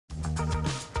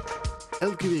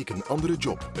Elke week een andere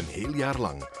job, een heel jaar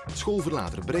lang.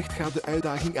 Schoolverlater Brecht gaat de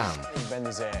uitdaging aan. Ik ben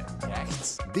dus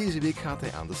Brecht. Deze week gaat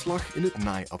hij aan de slag in het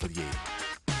naaiatelier.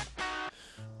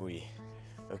 Oei,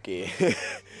 oké.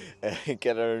 Ik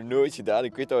heb dat nog nooit gedaan.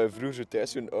 Ik weet dat we vroeger zo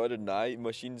thuis zo'n oude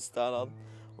naaimachine staan hadden.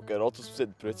 Ik heb er altijd op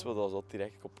zitten prutsen, want dat was altijd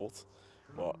direct kapot.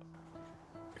 Maar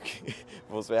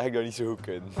volgens mij ga ik dat niet zo goed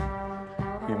kunnen.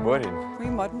 Goedemorgen.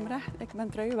 Goedemorgen Brecht, ik ben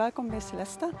Trui, welkom bij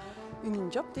Celeste. Uw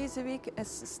job deze week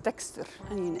is stikster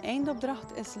en uw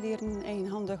eindopdracht is leren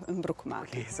eigenhandig een broek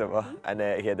maken. Oké, ça va. En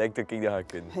jij denkt dat ik dat ga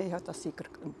kunnen? Hij gaat dat zeker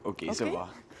kunnen. Oké, ça va.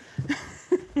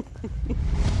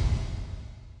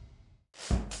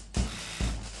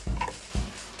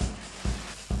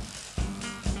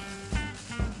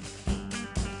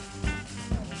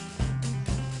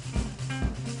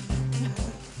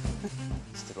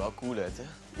 Het ziet er wel cool uit, hè?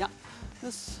 Ja,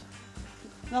 dus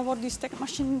dat wordt die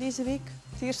stikmachine deze week.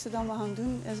 Het eerste dat we gaan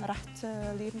doen is recht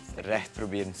leren stikken. Recht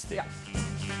proberen te stikken.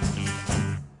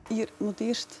 Ja. Hier moet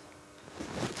eerst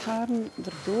het haren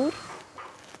erdoor.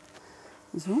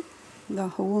 Zo.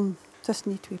 Dan gewoon tussen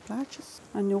die twee plaatjes.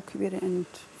 En nu ook weer in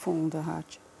het volgende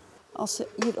haartje. Als je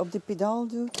hier op de pedaal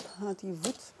doet, gaat die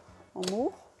voet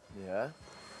omhoog. Ja.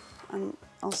 En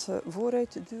als je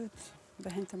vooruit doet,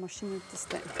 begint de machine te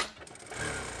stikken.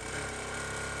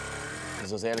 Dus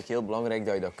dat is eigenlijk heel belangrijk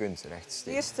dat je dat kunt, recht Het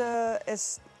stikken. eerste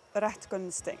is recht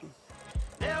kunnen stikken.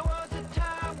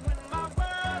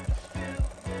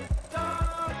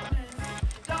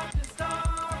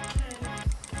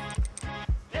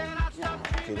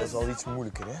 Oké, dat is al iets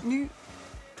moeilijker, hè? Nu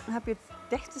heb je het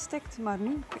dicht gestikt, maar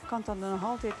nu kan dat er nog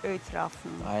altijd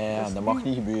uitrafelen. Ah ja, Dus dat nu- mag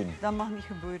niet gebeuren. Dat mag niet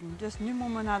gebeuren. Dus nu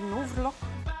moeten we naar een overlok.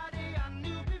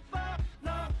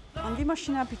 Aan die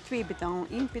machine heb je twee pedalen.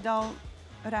 Eén pedaal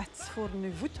rechts voor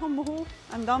je voet omhoog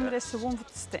en de andere is gewoon voor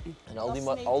te stikken. En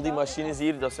al die machines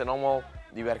hier,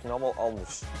 die werken allemaal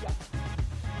anders. Ja.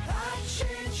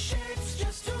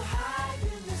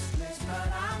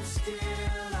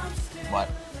 Maar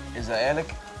is dat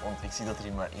eigenlijk, want ik zie dat er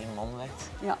hier maar één man werkt,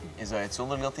 Ja. is dat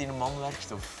uitzonderlijk dat hier een man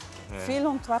werkt? Of, Veel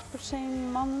ontwerpers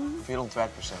zijn mannen. Veel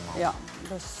ontwerpers zijn mannen. Ja,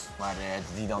 dus Maar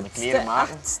die dan de kleren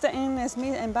maken? Echt stikken is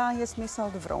in België is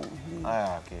meestal de vrouwen. Die Ah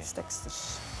ja, oké. stiksters.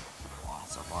 Oh, dat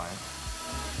is wel waar, hè.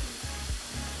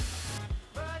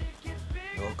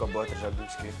 Nog een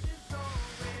kabouterzakdoekje.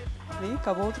 Nee,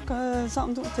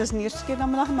 kabouterzakken doen. Het is de eerste keer dat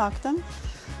we dat gemaakt hebben.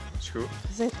 Is goed.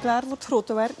 Je bent klaar voor het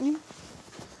grote werk nu.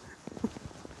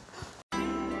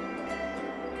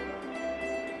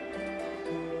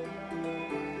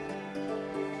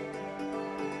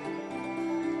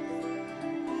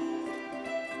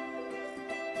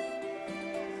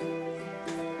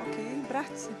 Oké,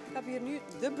 Brecht, ik heb hier nu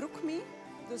de broek mee.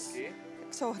 Dus ik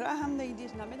zou graag hebben dat je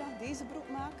deze namiddag deze broek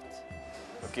maakt.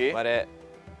 Oké. Maar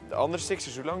de andere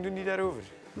stiksters, hoe lang doen die daarover?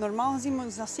 Normaal gezien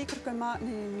moeten ze dat zeker kunnen maken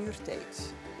in een uur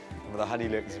tijd. Maar dat gaat niet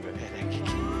lukken, zo bij mij, denk ik.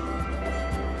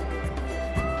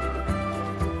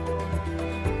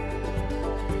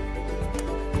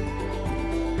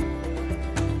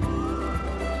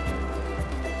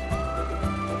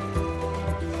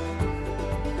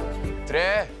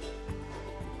 Trui.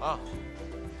 Ah.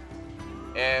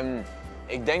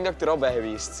 Ik denk dat ik er al ben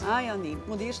geweest. Ah ja, nee. Het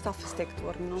moet eerst afgestikt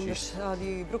worden, anders gaat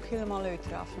die broek helemaal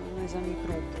uitrafelen. Dan is dat niet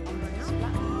groot.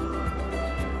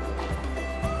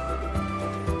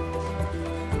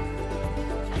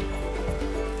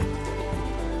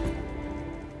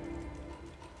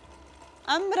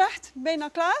 En Brecht, bijna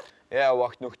klaar? Ja,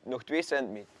 wacht, nog 2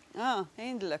 centimeter. Ah,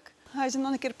 eindelijk. Ga je ze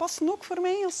nog een keer passen ook voor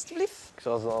mij, alstublieft? Ik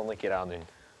zal ze dan een keer aandoen.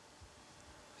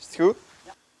 Is het goed?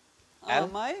 Ja. En?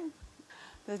 Amai.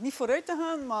 Dat is niet vooruit te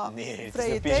gaan, maar Nee, het is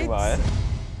vrije een tijd. pyjama, hè.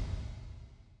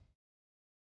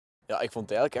 Ja, ik vond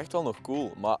het eigenlijk echt wel nog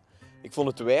cool, maar ik vond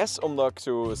het wijs omdat ik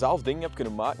zo zelf dingen heb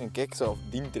kunnen maken. Kijk, zelf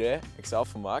die trui heb ik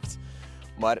zelf gemaakt.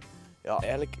 Maar ja,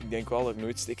 eigenlijk, ik denk wel dat ik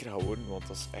nooit stikker ga worden, want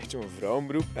dat is echt zo'n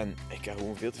vrouwenberoep. En ik heb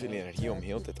gewoon veel te veel energie om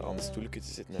heel de tijd aan een stoeltje te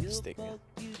zitten en te stikken.